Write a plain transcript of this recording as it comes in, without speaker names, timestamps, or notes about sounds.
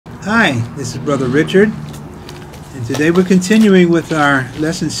Hi, this is Brother Richard, and today we're continuing with our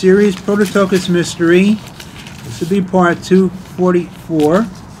lesson series, Prototokos Mystery. This will be part 244.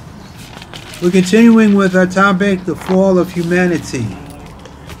 We're continuing with our topic, the fall of humanity,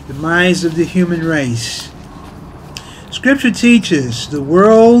 demise of the human race. Scripture teaches the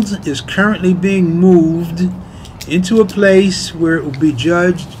world is currently being moved into a place where it will be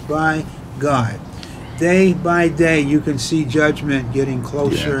judged by God. Day by day, you can see judgment getting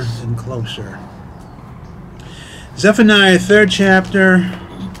closer and closer. Zephaniah, 3rd chapter,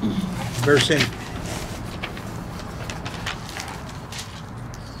 verse 8.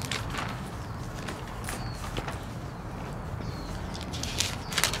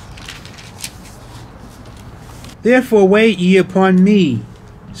 Therefore wait ye upon me,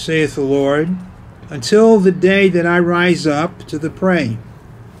 saith the Lord, until the day that I rise up to the prey.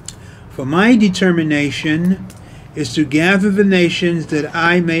 For my determination is to gather the nations, that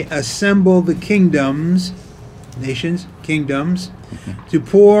I may assemble the kingdoms, to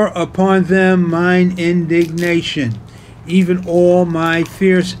pour upon them mine indignation, even all my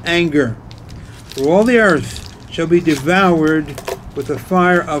fierce anger. For all the earth shall be devoured with the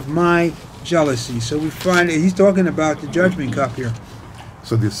fire of my jealousy. So we find he's talking about the judgment cup here.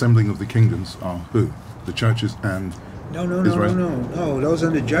 So the assembling of the kingdoms are who? The churches and No, Israel? no. Those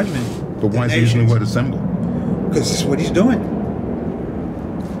under judgment. But why is he using the word assemble? Because this is what he's doing.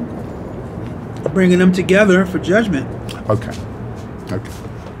 Bringing them together for judgment. Okay.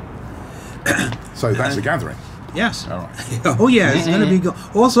 So that's a gathering? Yes. All right. Oh, yeah. It's going to be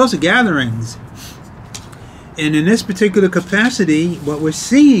all sorts of gatherings. And in this particular capacity, what we're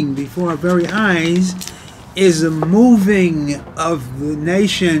seeing before our very eyes is a moving of the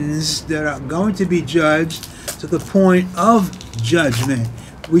nations that are going to be judged to the point of judgment.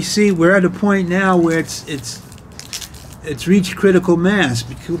 We see we're at a point now where it's reached critical mass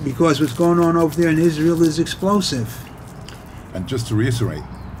because what's going on over there in Israel is explosive. And just to reiterate,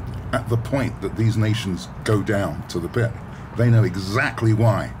 at the point that these nations go down to the pit, they know exactly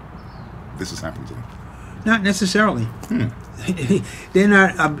why this has happened to them. Not necessarily. They're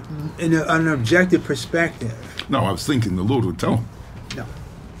not in an objective perspective. No, I was thinking the Lord would tell them.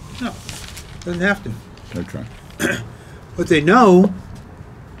 No, doesn't have to. Okay. What they know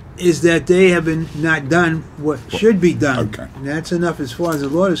is that they have been not done what should be done. Okay. And that's enough as far as the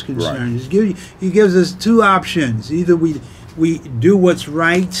Lord is concerned. Right. He gives us two options. Either we do what's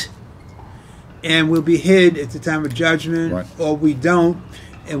right and we'll be hid at the time of judgment, right, or we don't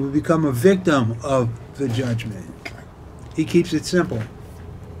and we become a victim of the judgment. Okay. He keeps it simple.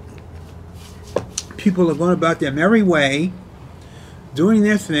 People are going about their merry way, doing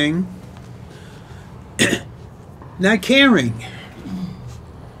their thing, not caring.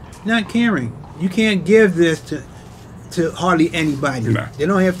 You can't give this to hardly anybody. No. They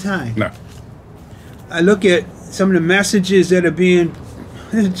don't have time. No. I look at some of the messages that are being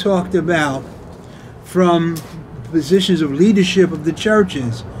talked about from positions of leadership of the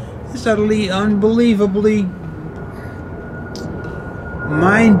churches. It's utterly, unbelievably,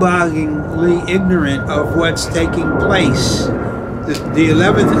 mind-bogglingly ignorant of what's taking place. The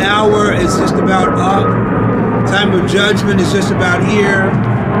 11th hour is just about up. Time of judgment is just about here.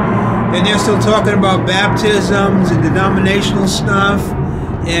 And they're still talking about baptisms and denominational stuff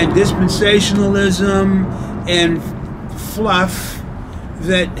and dispensationalism and fluff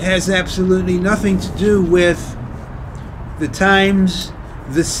that has absolutely nothing to do with the times,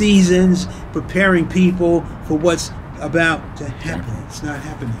 the seasons, preparing people for what's about to happen. It's not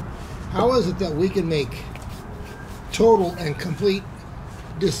happening. How is it that we can make total and complete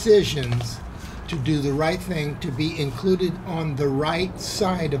decisions to do the right thing, to be included on the right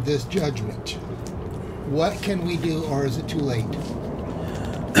side of this judgment? What can we do, or is it too late?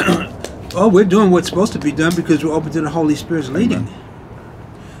 Oh, we're doing what's supposed to be done because we're open to the Holy Spirit's leading.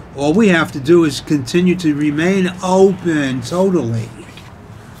 All we have to do is continue to remain open, totally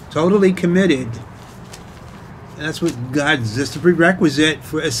committed. And that's what God's, just a prerequisite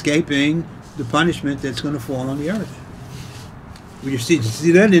for escaping the punishment that's going to fall on the earth. You see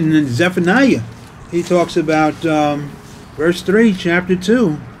that in Zephaniah. He talks about verse 3, chapter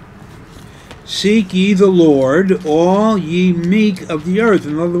 2. Seek ye the Lord, all ye meek of the earth.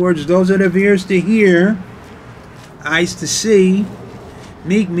 In other words, those that have ears to hear, eyes to see.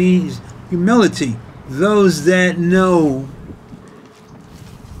 Meek means humility. Those that know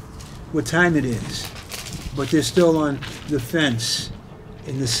what time it is, but they're still on the fence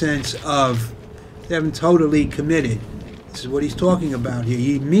in the sense of they haven't totally committed. This is what he's talking about here.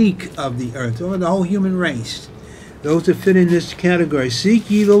 Ye meek of the earth, or the whole human race. Those that fit in this category.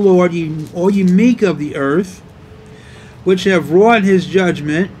 Seek ye the Lord, all ye meek of the earth, which have wrought his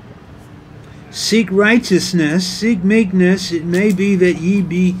judgment, Seek righteousness, seek meekness. It may be that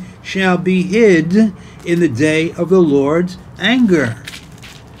ye shall be hid in the day of the Lord's anger.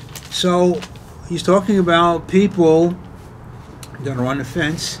 So he's talking about people that are on the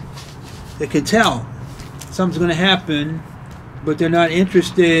fence. They can tell something's going to happen, but they're not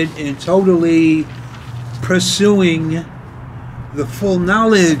interested in totally pursuing the full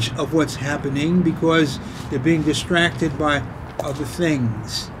knowledge of what's happening because they're being distracted by other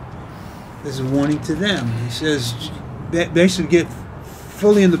things. This is a warning to them. He says, basically get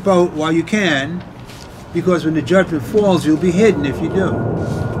fully in the boat while you can, because when the judgment falls, you'll be hidden if you do.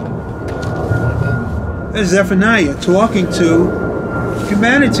 That's Zephaniah talking to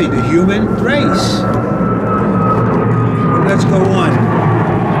humanity, the human race. Let's go on.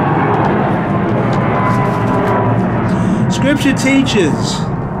 Scripture teaches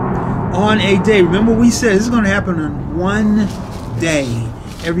on a day. Remember we said this is going to happen on one day.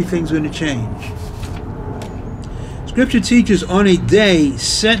 Everything's going to change. Scripture teaches on a day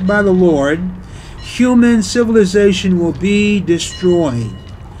set by the Lord, human civilization will be destroyed.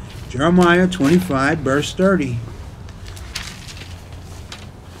 Jeremiah 25, verse 30.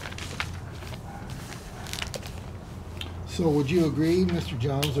 So would you agree, Mr.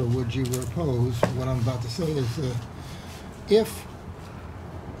 Jones, or would you oppose what I'm about to say is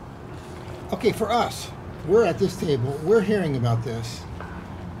okay, for us, we're at this table, we're hearing about this.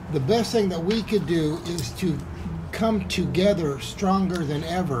 The best thing that we could do is to come together stronger than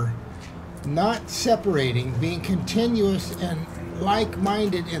ever, not separating, being continuous and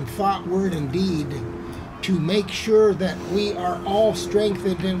like-minded in thought, word, and deed, to make sure that we are all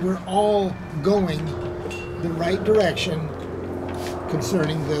strengthened and we're all going the right direction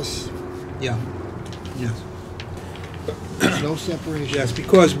concerning this. Yeah. Yes. No separation. Yes,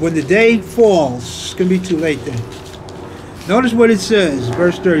 because when the day falls, it's going to be too late then. Notice what it says,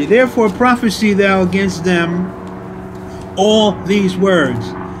 verse 30. Therefore prophesy thou against them all these words,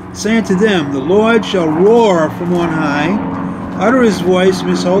 saying to them, the Lord shall roar from on high, utter his voice from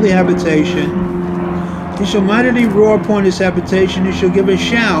his holy habitation. He shall mightily roar upon his habitation, he shall give a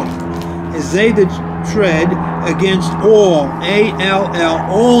shout, as they that tread against all,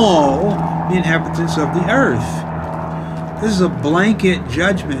 A-L-L, all the inhabitants of the earth. This is a blanket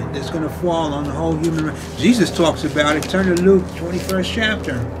judgment that's going to fall on the whole human race. Jesus talks about it. Turn to Luke, 21st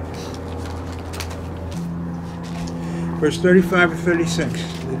chapter. Verse 35 and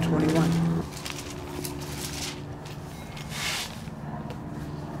 36, Luke 21.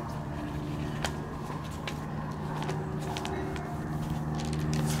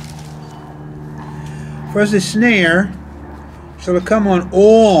 For as a snare shall it come on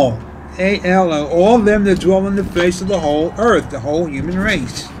all, A-L-L, all them that dwell on the face of the whole earth, the whole human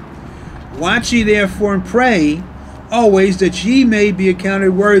race. Watch ye therefore and pray always that ye may be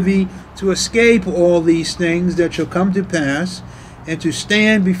accounted worthy to escape all these things that shall come to pass, and to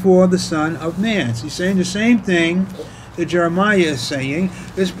stand before the Son of Man. So he's saying the same thing that Jeremiah is saying.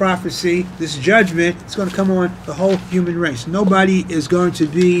 This prophecy, this judgment, it's going to come on the whole human race. Nobody is going to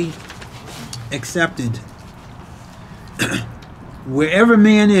be accepted. Wherever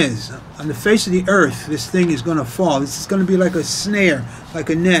man is on the face of the earth, this thing is going to fall. This is going to be like a snare, like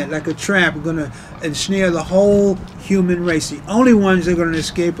a net, like a trap. We're going to ensnare the whole human race. The only ones that are going to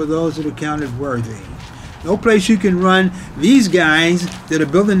escape are those that are counted worthy. No place you can run. These guys that are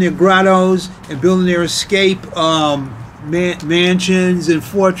building their grottos and building their escape mansions and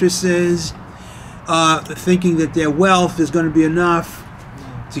fortresses, thinking that their wealth is going to be enough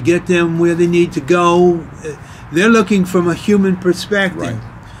to get them where they need to go. They're looking from a human perspective. Right.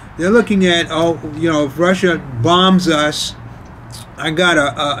 They're looking at, if Russia bombs us, I got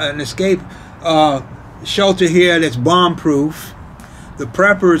an escape shelter here that's bomb-proof. The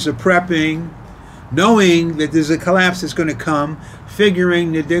preppers are prepping, knowing that there's a collapse that's going to come,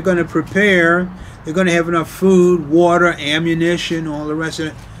 figuring that they're going to prepare, they're going to have enough food, water, ammunition, all the rest of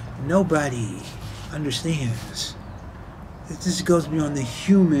it. Nobody understands. This goes beyond the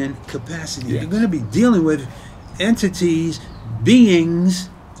human capacity. Yes. You're going to be dealing with entities, beings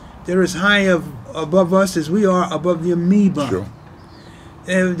that are as high above us as we are above the amoeba. Sure.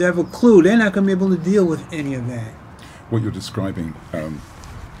 They have a clue. They're not going to be able to deal with any of that. What you're describing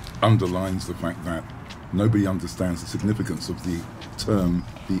underlines the fact that nobody understands the significance of the term,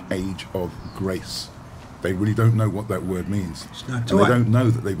 the age of grace. They really don't know what that word means. It's not taught. And they don't know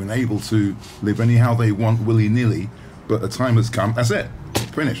that they've been able to live anyhow they want, willy-nilly, but a time has come. That's it.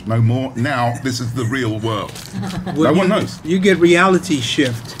 Finished. No more. Now, this is the real world. No one knows. You get reality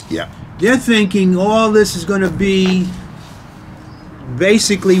shift. Yeah. They're thinking all this is going to be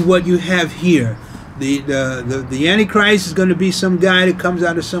basically what you have here. The Antichrist is going to be some guy that comes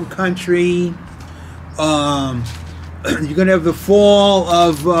out of some country. You're going to have the fall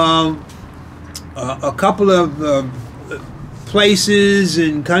of a couple of places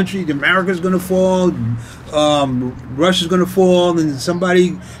and countries. America's going to fall. Russia's going to fall, and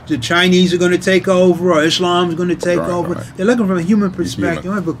the Chinese are going to take over, or Islam's going to take over. Right. They're looking from a human perspective.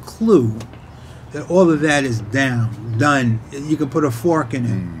 You don't have a clue that all of that is done. You can put a fork in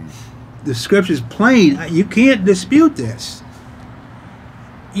it. The scripture's plain. You can't dispute this.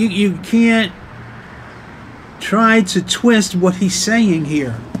 You can't try to twist what he's saying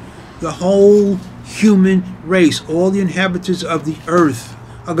here. The whole human race, all the inhabitants of the earth,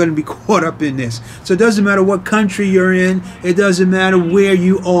 are going to be caught up in this. So it doesn't matter what country you're in. It doesn't matter where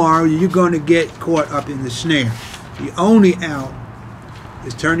you are. You're going to get caught up in the snare. The only out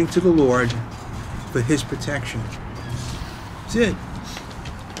is turning to the Lord for his protection. That's it.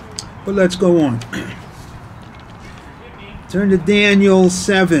 But let's go on. Turn to Daniel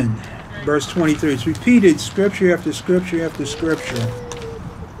 7, verse 23. It's repeated scripture after scripture after scripture.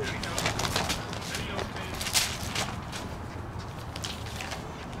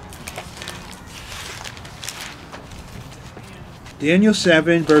 Daniel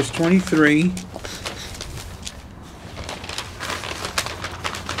 7, verse 23.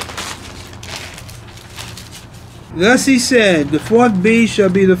 Thus he said, the fourth beast shall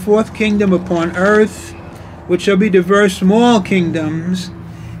be the fourth kingdom upon earth, which shall be diverse from all kingdoms,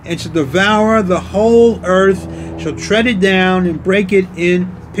 and shall devour the whole earth, shall tread it down and break it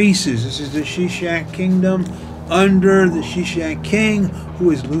in pieces. This is the Shishak kingdom under the Shishak king,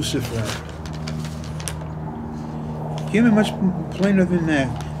 who is Lucifer. Can't be much plainer than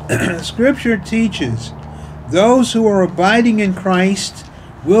that. Scripture teaches those who are abiding in Christ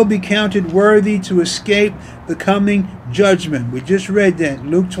will be counted worthy to escape the coming judgment. We just read that,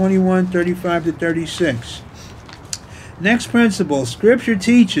 Luke 21, 35 to 36. Next principle, Scripture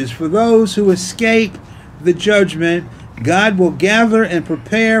teaches for those who escape the judgment, God will gather and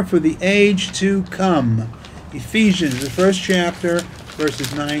prepare for the age to come. Ephesians, the first chapter,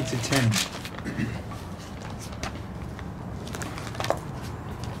 verses 9 to 10.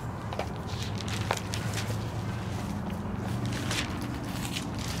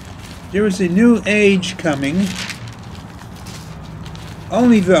 There is a new age coming.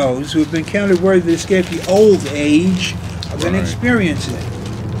 Only those who have been counted worthy to escape the old age are going to experience it.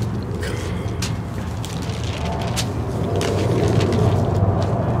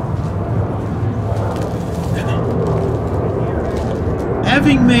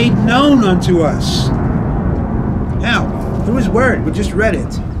 Having made known unto us. How? Through his word. We just read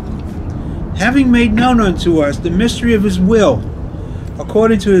it. Having made known unto us the mystery of his will,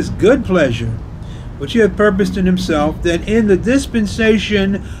 according to his good pleasure, which he had purposed in himself, that in the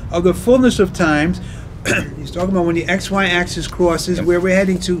dispensation of the fullness of times, he's talking about when the XY axis crosses, where we're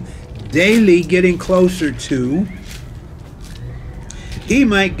heading to daily, getting closer to, he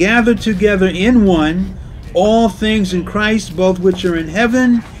might gather together in one all things in Christ, both which are in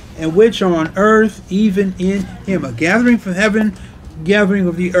heaven and which are on earth, even in him. A gathering from heaven, gathering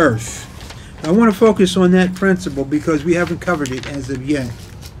of the earth. I want to focus on that principle because we haven't covered it as of yet.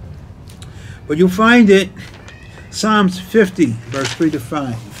 But you'll find it, Psalms 50, verse 3 to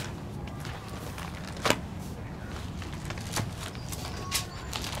 5.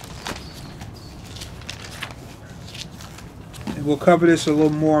 And we'll cover this a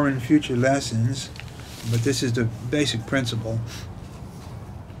little more in future lessons, but this is the basic principle.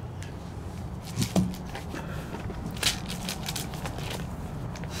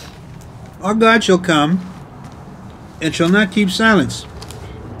 Our God shall come, and shall not keep silence.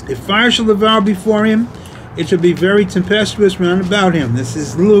 If fire shall devour before him, it shall be very tempestuous round about him. This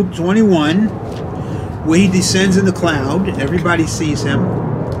is Luke 21, where he descends in the cloud. Everybody sees him.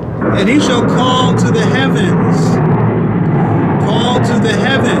 And he shall call to the heavens. Call to the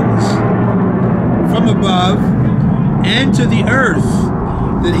heavens from above, and to the earth,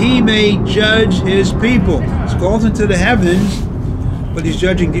 that he may judge his people. He's called into the heavens, but he's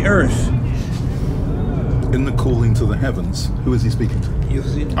judging the earth. In the calling to the heavens, who is he speaking to? You'll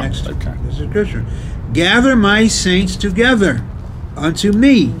see the next This is scripture. Gather my saints together unto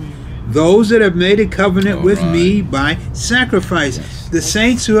me, those that have made a covenant with me by sacrifice. Yes. The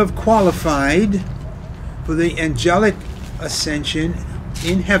saints who have qualified for the angelic ascension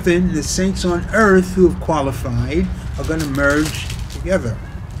in heaven, the saints on earth who have qualified are going to merge together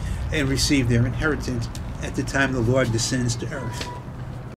and receive their inheritance at the time the Lord descends to earth.